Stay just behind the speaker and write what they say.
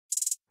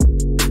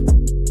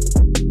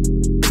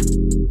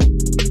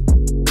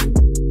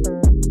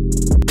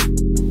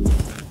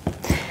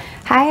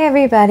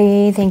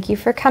everybody, thank you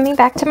for coming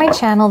back to my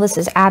channel. This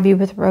is Abby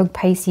with Rogue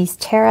Pisces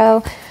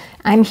Tarot.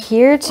 I'm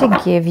here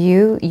to give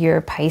you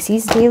your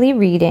Pisces daily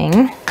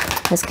reading.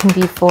 This can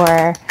be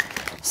for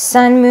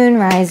Sun, Moon,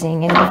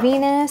 Rising, and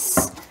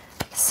Venus,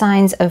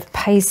 signs of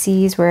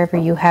Pisces, wherever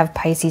you have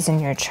Pisces in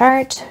your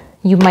chart.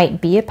 You might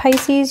be a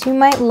Pisces, you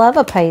might love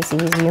a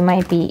Pisces, you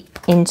might be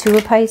into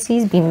a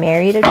Pisces, be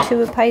married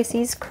to a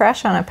Pisces,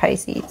 crush on a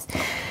Pisces.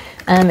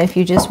 If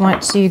you just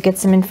want to get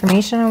some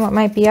information on what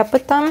might be up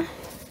with them,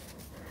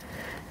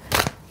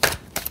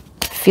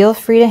 feel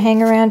free to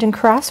hang around and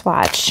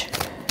cross-watch.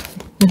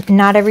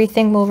 Not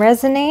everything will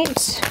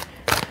resonate,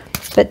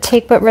 but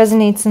take what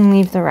resonates and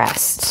leave the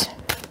rest.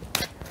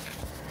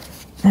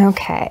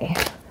 Okay.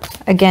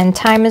 Again,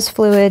 time is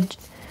fluid.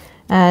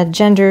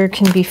 Gender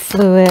can be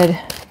fluid.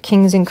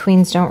 Kings and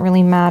queens don't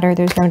really matter.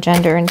 There's no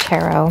gender in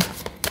tarot.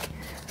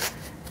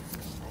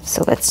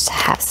 So let's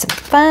have some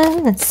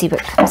fun. Let's see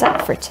what comes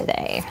up for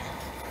today.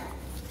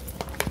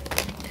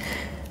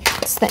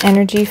 What's the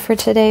energy for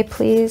today,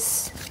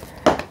 please?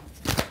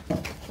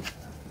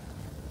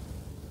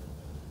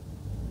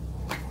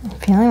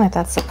 Feeling like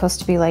that's supposed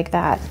to be like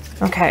that.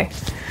 Okay.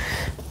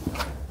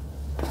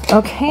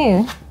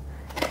 Okay.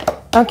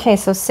 Okay,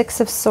 so Six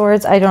of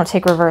Swords. I don't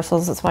take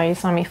reversals. That's why you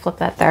saw me flip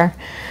that there.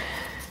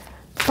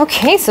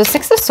 Okay, so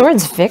Six of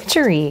Swords,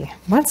 victory.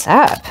 What's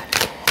up?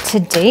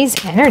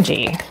 Today's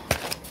energy.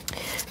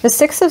 The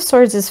Six of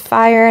Swords is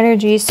fire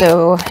energy,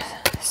 so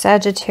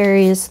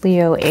Sagittarius,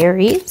 Leo,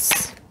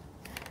 Aries.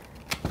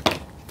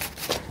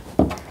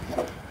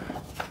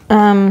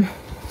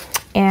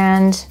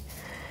 And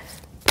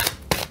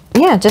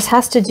yeah, it just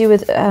has to do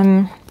with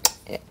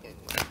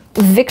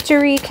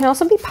victory. Can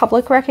also be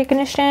public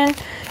recognition.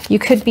 You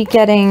could be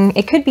getting,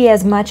 it could be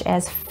as much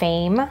as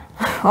fame.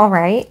 All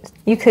right.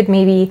 You could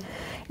maybe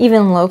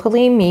even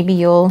locally, maybe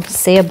you'll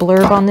say a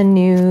blurb on the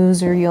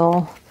news, or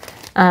you'll,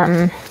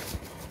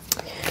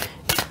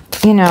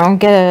 you know,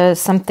 get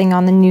something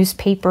on the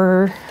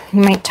newspaper.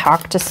 You might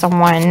talk to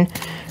someone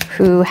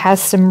who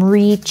has some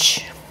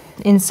reach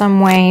in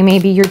some way.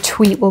 Maybe your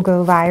tweet will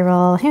go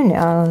viral. Who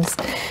knows?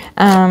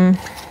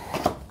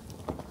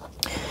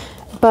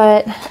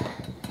 But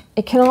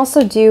it can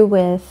also do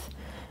with,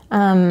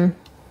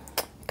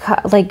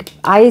 like,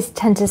 I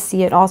tend to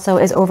see it also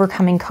as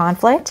overcoming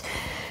conflict,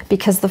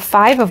 because the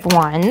Five of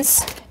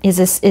Wands is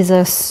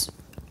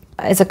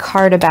a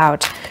card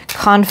about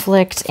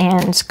conflict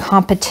and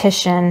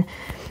competition,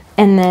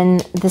 and then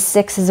the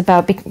Six is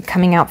about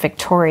coming out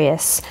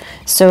victorious.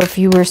 So if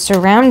you were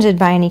surrounded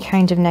by any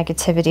kind of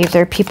negativity, if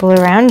there are people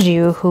around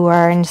you who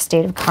are in a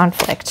state of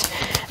conflict,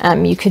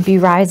 you could be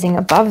rising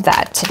above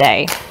that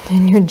today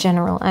in your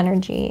general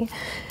energy.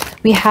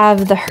 We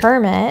have the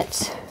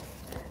Hermit.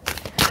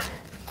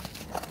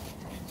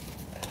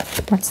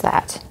 What's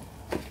that?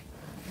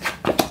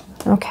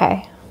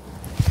 Okay.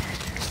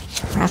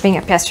 Wrapping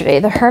up yesterday.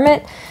 The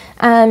Hermit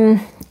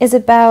is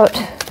about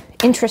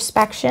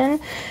introspection.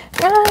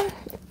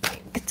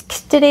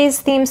 It's today's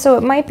theme, so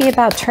it might be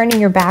about turning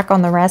your back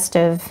on the rest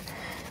of,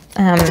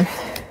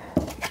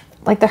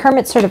 like, the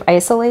Hermit sort of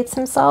isolates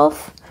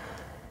himself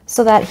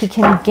so that he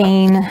can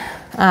gain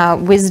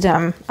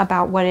wisdom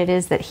about what it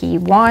is that he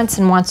wants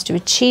and wants to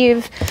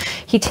achieve.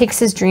 He takes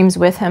his dreams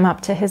with him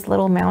up to his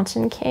little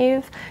mountain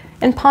cave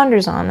and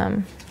ponders on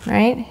them,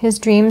 right? His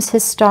dreams,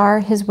 his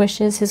star, his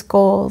wishes, his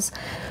goals.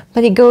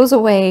 But he goes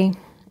away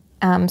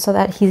so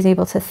that he's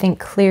able to think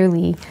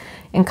clearly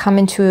and come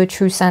into a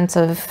true sense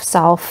of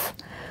self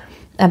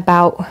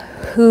about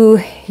who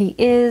he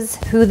is,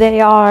 who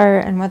they are,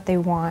 and what they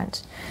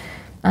want.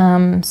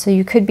 So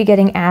you could be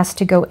getting asked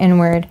to go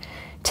inward,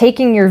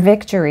 taking your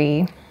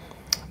victory,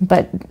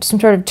 but some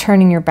sort of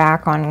turning your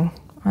back on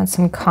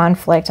some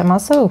conflict. I'm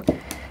also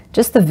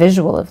just the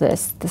visual of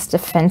this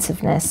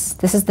defensiveness.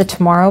 This is the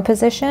tomorrow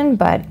position,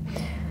 but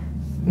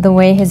the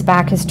way his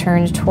back is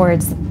turned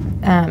towards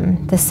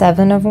the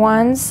Seven of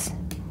Wands,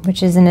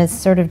 which is in a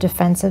sort of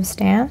defensive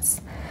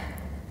stance,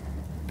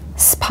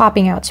 it's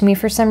popping out to me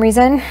for some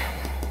reason.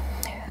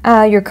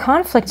 Your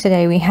conflict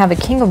today, we have a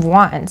King of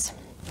Wands.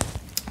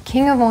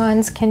 King of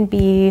Wands could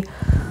be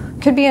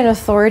an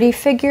authority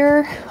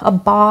figure, a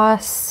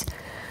boss,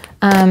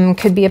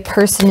 could be a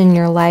person in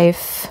your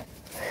life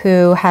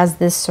who has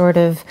this sort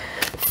of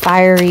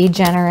fiery,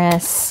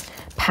 generous,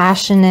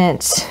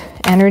 passionate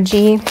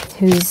energy,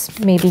 who's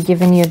maybe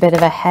given you a bit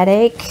of a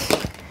headache.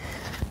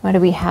 What do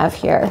we have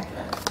here?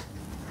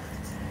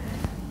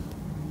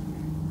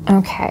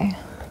 Okay.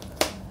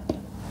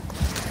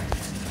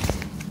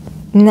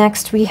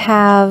 Next we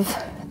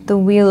have the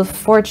Wheel of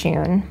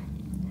Fortune.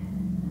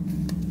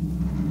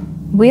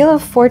 Wheel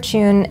of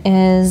Fortune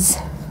is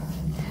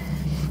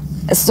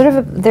sort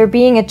of there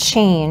being a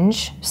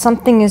change.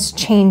 Something is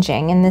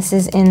changing, and this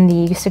is in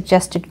the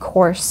suggested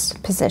course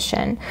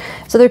position.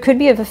 So there could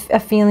be a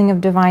feeling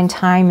of divine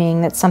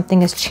timing, that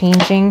something is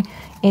changing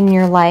in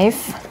your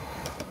life,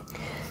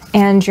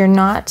 and you're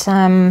not,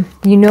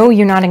 you know,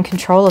 you're not in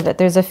control of it.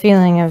 There's a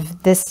feeling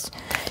of this,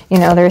 you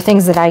know, there are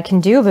things that I can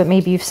do, but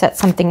maybe you've set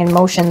something in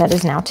motion that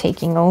is now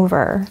taking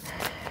over.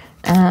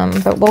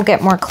 But we'll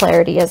get more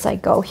clarity as I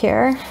go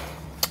here.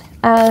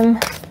 You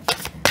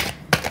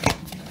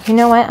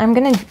know what? I'm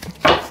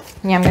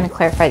gonna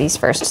clarify these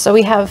first. So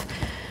we have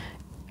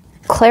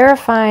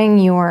clarifying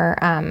your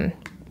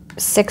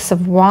Six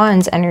of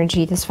Wands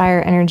energy. This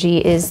fire energy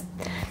is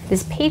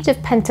this Page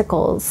of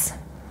Pentacles.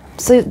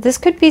 So this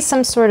could be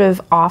some sort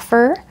of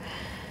offer,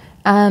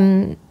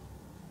 an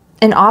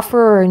offer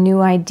or a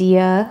new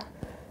idea,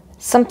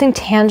 something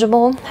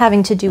tangible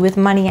having to do with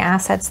money,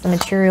 assets, the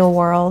material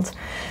world,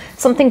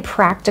 something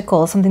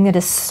practical, something that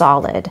is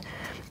solid.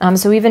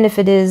 So even if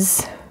it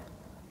is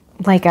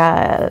like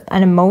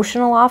an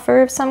emotional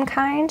offer of some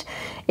kind,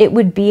 it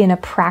would be in a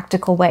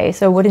practical way.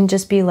 So it wouldn't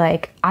just be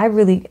like, I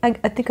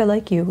think I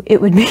like you.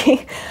 It would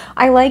be,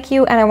 I like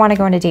you and I want to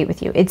go on a date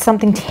with you. It's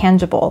something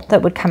tangible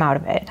that would come out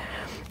of it.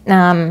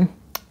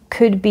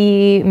 Could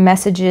be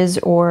messages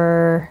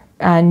or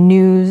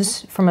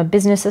news from a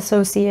business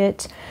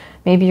associate.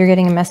 Maybe you're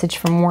getting a message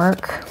from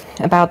work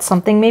about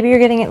something. Maybe you're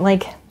getting it,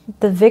 like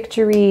the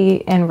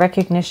victory and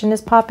recognition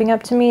is popping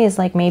up to me, is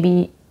like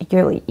maybe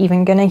you're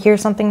even going to hear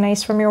something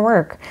nice from your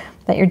work,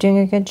 that you're doing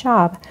a good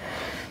job.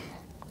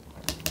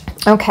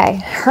 Okay,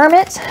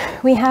 Hermit,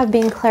 we have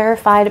being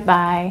clarified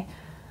by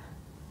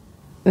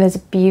this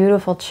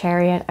beautiful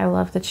Chariot. I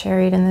love the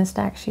Chariot in this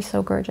deck. She's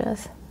so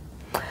gorgeous.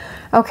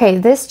 Okay,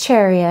 this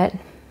Chariot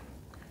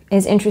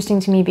is interesting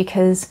to me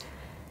because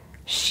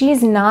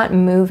she's not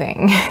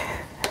moving.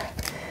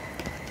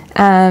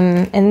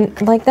 And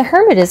like the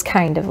Hermit is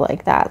kind of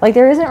like that. Like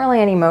there isn't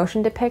really any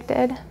motion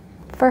depicted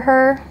for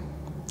her.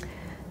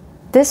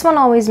 This one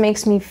always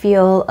makes me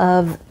feel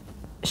of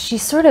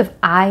she's sort of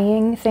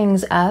eyeing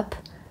things up.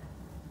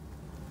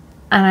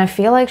 And I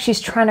feel like she's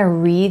trying to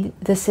read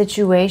the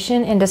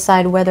situation and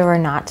decide whether or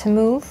not to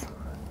move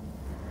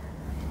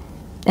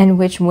and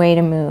which way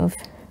to move.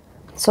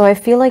 So I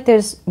feel like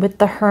there's, with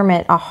the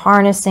Hermit, a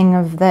harnessing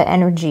of the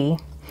energy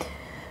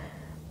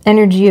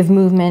of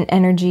movement,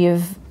 energy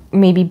of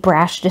maybe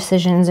brash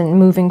decisions and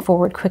moving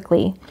forward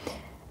quickly,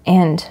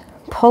 and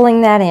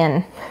pulling that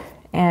in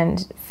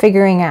and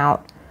figuring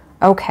out,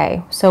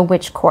 okay, so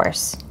which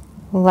course?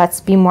 Let's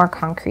be more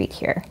concrete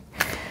here.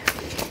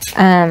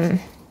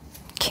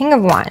 King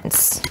of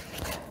Wands.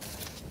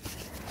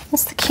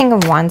 What's the King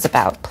of Wands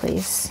about,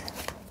 please?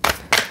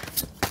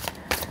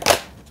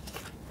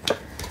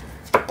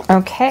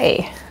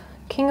 Okay,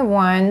 King of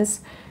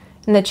Wands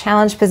in the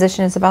challenge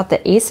position is about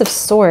the Ace of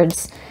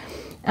Swords.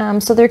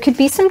 So there could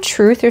be some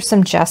truth or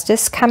some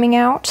justice coming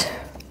out.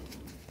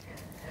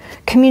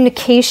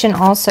 Communication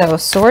also.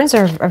 Swords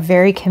are a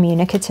very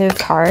communicative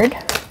card.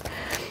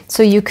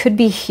 So you could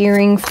be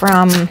hearing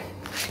from...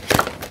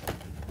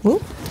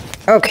 Ooh,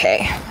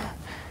 okay.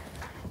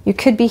 You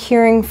could be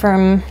hearing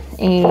from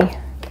a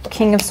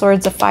King of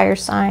Swords, a fire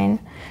sign.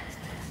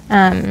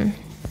 And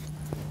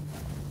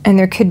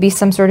there could be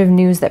some sort of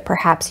news that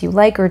perhaps you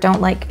like or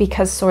don't like,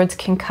 because swords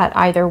can cut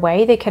either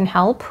way. They can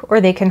help or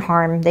they can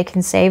harm. They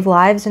can save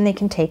lives and they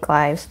can take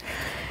lives.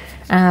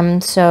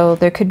 So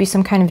there could be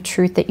some kind of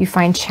truth that you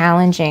find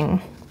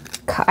challenging,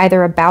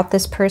 either about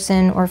this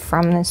person or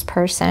from this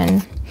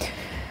person.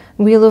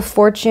 Wheel of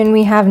Fortune,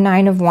 we have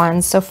Nine of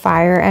Wands, so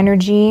fire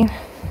energy.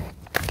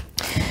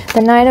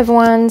 The Nine of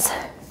Wands,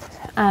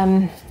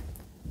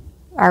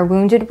 our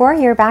wounded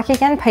warrior back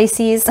again,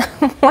 Pisces.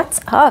 What's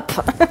up?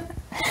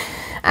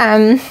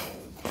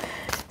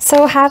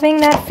 So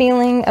having that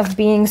feeling of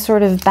being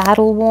sort of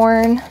battle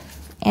worn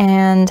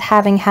and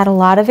having had a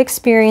lot of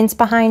experience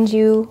behind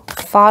you,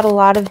 fought a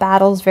lot of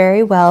battles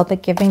very well,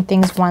 but giving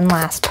things one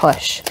last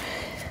push.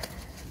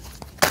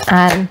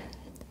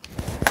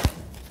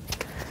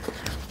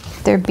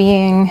 There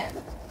being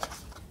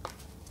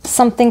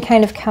something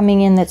kind of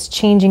coming in that's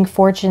changing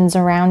fortunes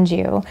around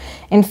you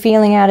and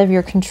feeling out of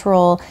your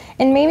control.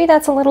 And maybe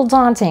that's a little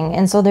daunting.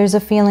 And so there's a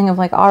feeling of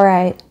like, all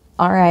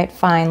right,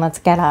 fine, let's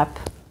get up.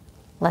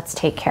 Let's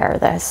take care of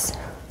this.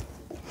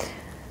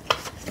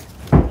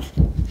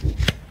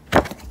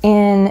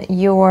 In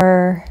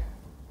your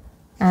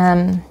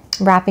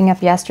wrapping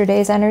up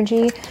yesterday's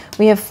energy,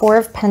 we have Four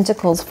of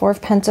Pentacles. Four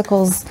of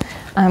Pentacles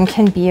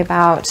can be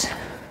about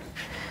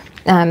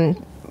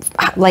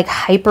like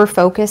hyper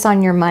focus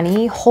on your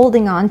money,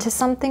 holding on to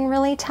something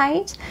really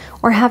tight,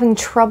 or having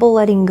trouble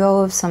letting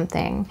go of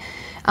something.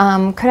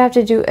 Could have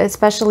to do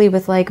especially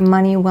with like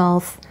money,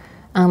 wealth,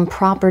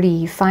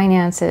 property,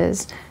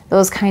 finances,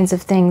 those kinds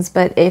of things.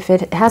 But if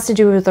it has to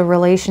do with a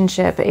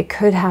relationship, it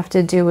could have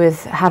to do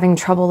with having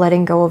trouble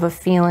letting go of a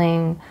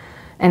feeling,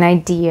 an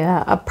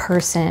idea, a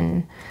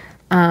person,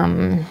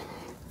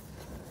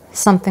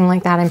 something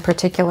like that in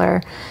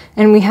particular.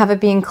 And we have it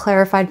being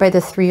clarified by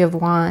the Three of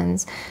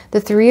Wands.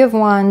 The Three of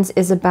Wands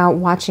is about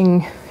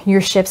watching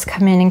your ships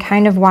come in and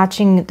kind of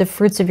watching the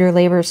fruits of your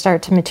labor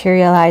start to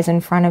materialize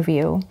in front of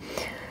you.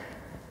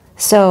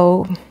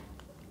 So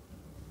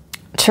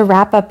to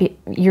wrap up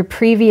your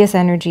previous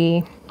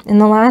energy, in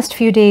the last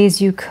few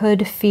days, you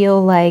could feel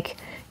like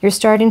you're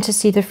starting to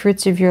see the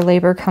fruits of your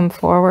labor come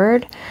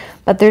forward,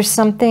 but there's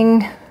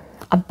something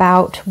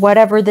about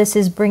whatever this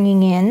is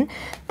bringing in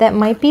that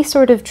might be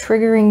sort of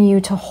triggering you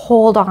to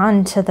hold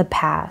on to the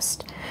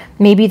past.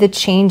 Maybe the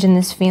change in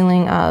this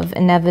feeling of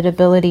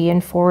inevitability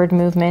and forward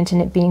movement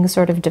and it being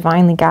sort of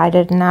divinely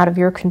guided and out of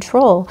your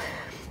control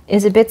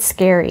is a bit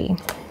scary.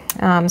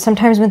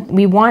 Sometimes when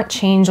we want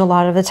change a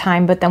lot of the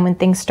time, but then when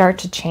things start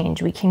to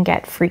change, we can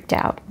get freaked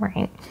out,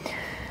 right?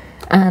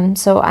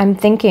 So I'm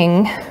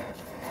thinking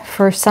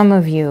for some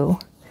of you,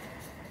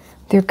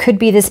 there could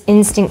be this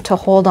instinct to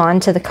hold on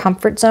to the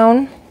comfort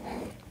zone.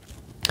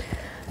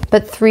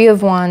 But Three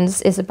of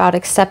Wands is about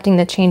accepting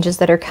the changes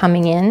that are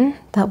coming in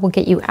that will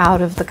get you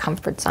out of the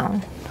comfort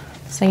zone.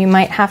 So you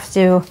might have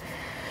to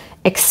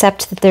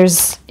accept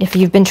that if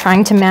you've been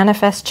trying to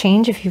manifest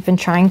change, if you've been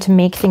trying to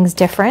make things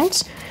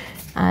different,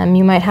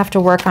 you might have to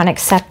work on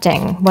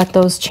accepting what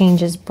those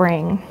changes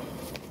bring.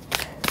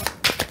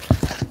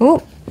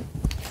 Ooh.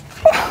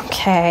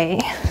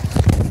 Okay.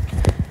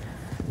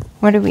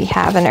 What do we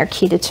have in our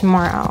key to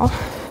tomorrow?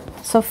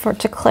 So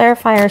to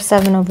clarify our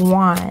Seven of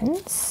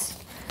Wands.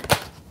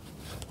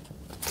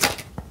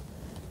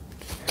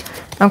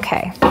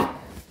 Okay.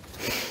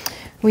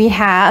 We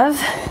have,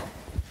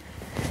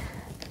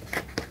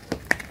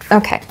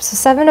 okay, so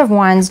Seven of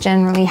Wands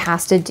generally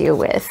has to do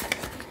with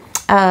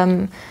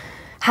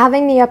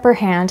having the upper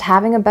hand,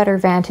 having a better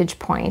vantage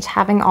point,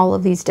 having all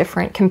of these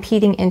different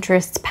competing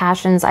interests,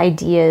 passions,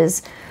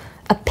 ideas,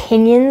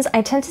 opinions.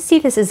 I tend to see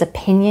this as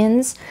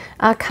opinions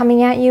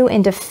coming at you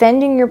and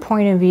defending your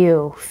point of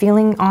view,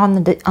 feeling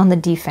on the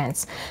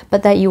defense,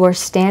 but that you are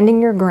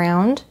standing your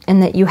ground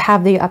and that you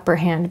have the upper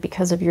hand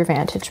because of your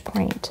vantage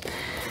point.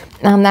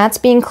 That's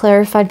being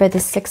clarified by the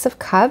Six of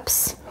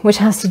Cups, which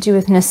has to do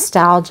with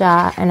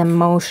nostalgia and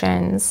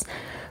emotions.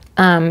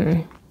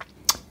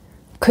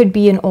 Could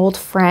be an old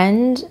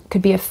friend,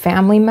 could be a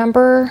family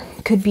member,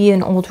 could be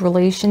an old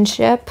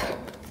relationship.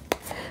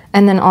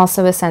 And then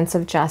also a sense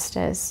of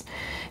justice.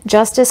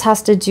 Justice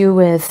has to do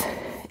with,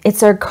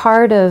 it's our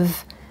card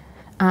of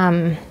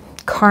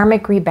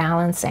karmic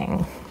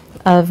rebalancing,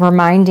 of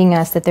reminding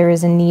us that there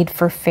is a need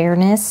for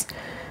fairness,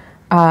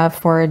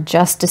 for a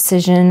just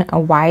decision, a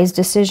wise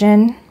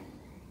decision.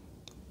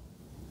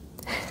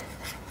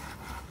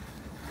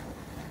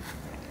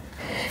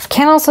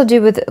 Can also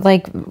do with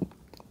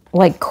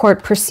like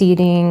court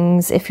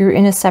proceedings, if you're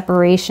in a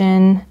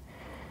separation,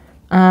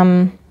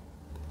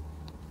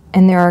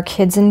 and there are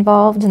kids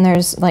involved and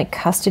there's like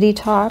custody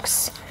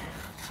talks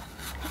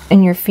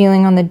and you're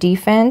feeling on the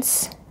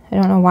defense. I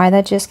don't know why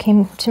that just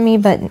came to me,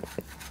 but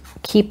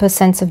keep a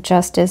sense of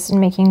justice and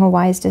making a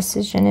wise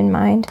decision in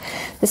mind.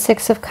 The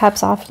Six of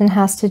Cups often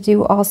has to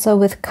do also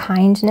with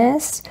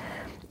kindness,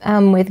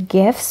 with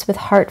gifts, with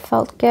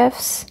heartfelt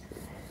gifts.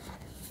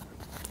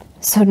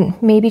 So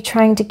maybe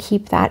trying to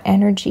keep that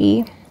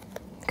energy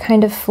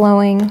kind of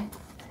flowing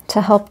to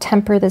help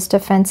temper this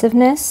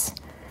defensiveness.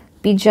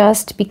 Be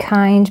just, be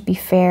kind, be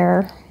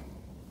fair.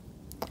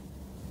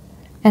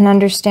 And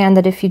understand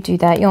that if you do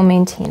that, you'll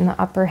maintain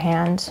the upper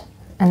hand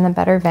and the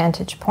better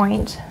vantage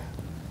point.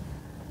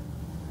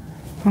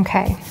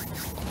 Okay.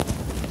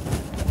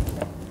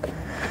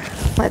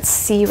 Let's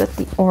see what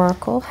the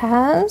Oracle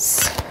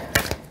has.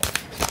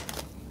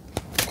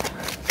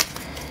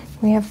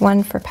 We have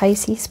one for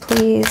Pisces,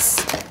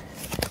 please.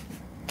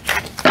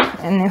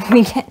 And then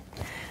we get,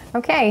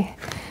 okay.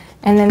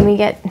 And then we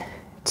get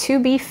to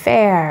be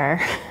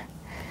fair.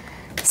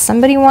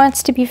 Somebody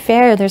wants to be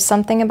fair. There's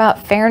something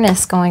about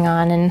fairness going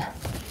on in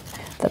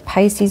the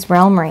Pisces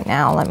realm right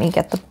now. Let me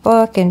get the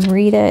book and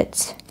read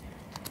it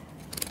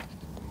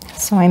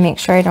so I make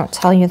sure I don't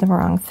tell you the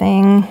wrong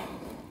thing.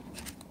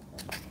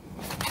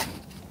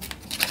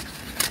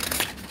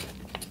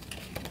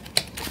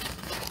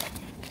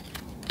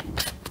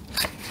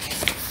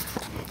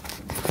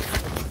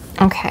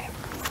 Okay.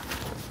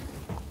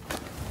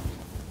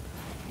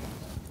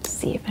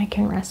 See if I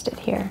can rest it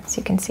here so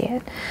you can see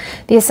it.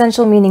 The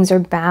essential meanings are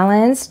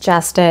balance,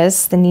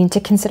 justice, the need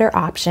to consider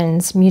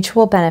options,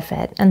 mutual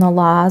benefit, and the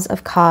laws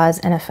of cause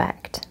and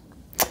effect.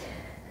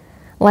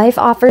 Life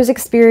offers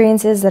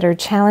experiences that are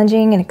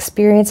challenging and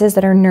experiences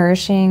that are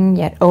nourishing,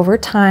 yet over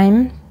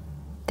time,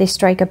 they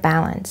strike a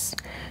balance.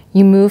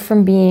 You move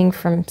from being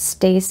from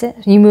stasis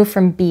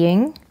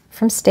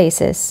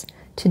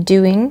to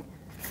doing,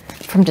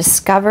 from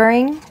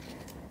discovering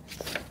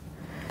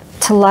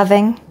to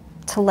loving,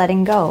 to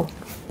letting go,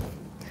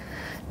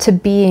 to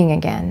being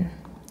again.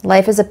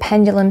 Life is a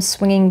pendulum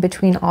swinging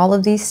between all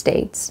of these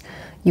states.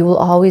 You will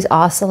always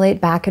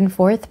oscillate back and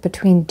forth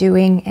between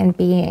doing and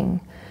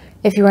being.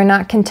 If you are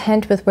not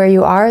content with where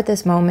you are at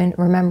this moment,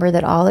 remember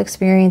that all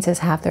experiences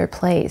have their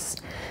place.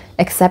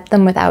 Accept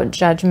them without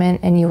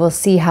judgment, and you will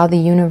see how the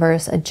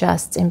universe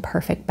adjusts in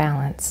perfect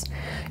balance.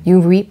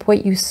 You reap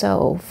what you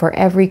sow. For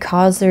every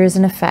cause there is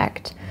an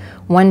effect.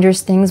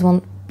 Wondrous things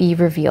will be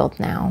revealed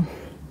now.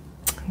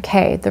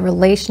 Okay, the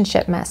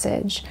relationship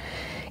message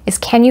is,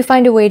 can you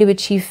find a way to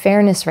achieve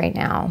fairness right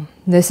now?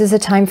 This is a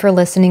time for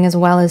listening as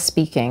well as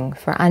speaking,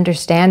 for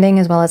understanding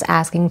as well as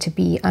asking to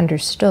be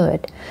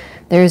understood.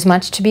 There is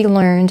much to be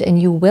learned, and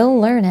you will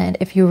learn it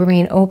if you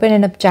remain open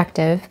and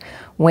objective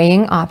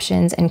weighing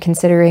options and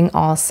considering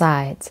all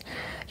sides.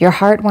 Your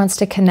heart wants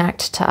to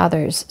connect to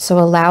others, so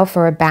allow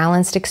for a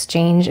balanced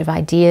exchange of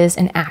ideas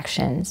and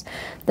actions.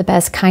 The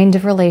best kind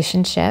of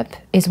relationship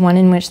is one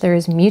in which there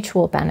is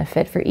mutual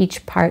benefit for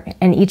each part,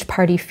 and each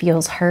party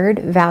feels heard,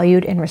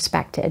 valued, and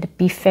respected.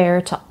 Be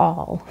fair to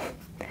all.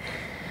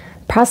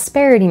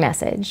 Prosperity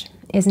message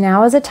is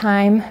now is a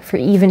time for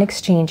even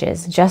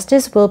exchanges.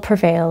 Justice will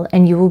prevail,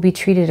 and you will be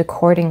treated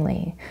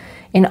accordingly.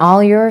 In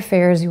all your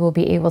affairs, you will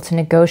be able to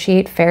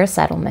negotiate fair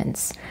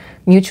settlements.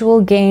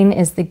 Mutual gain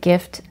is the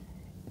gift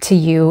to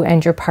you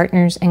and your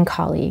partners and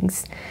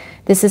colleagues.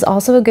 This is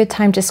also a good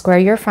time to square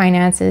your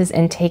finances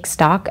and take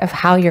stock of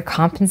how you're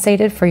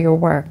compensated for your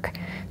work.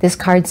 This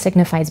card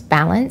signifies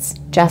balance,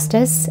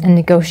 justice, and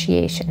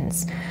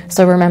negotiations.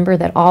 So remember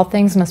that all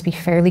things must be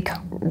fairly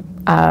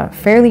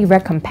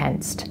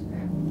recompensed.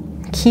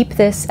 Keep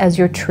this as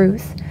your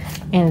truth,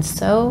 and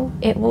so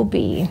it will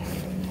be.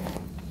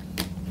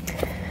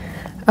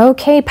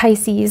 Okay,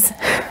 Pisces,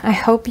 I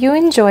hope you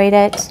enjoyed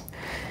it.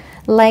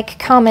 Like,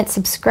 comment,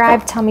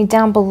 subscribe, tell me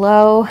down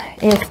below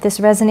if this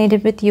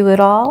resonated with you at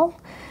all.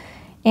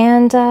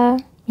 And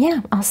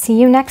yeah, I'll see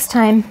you next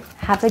time.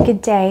 Have a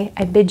good day.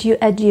 I bid you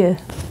adieu.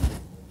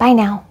 Bye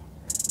now.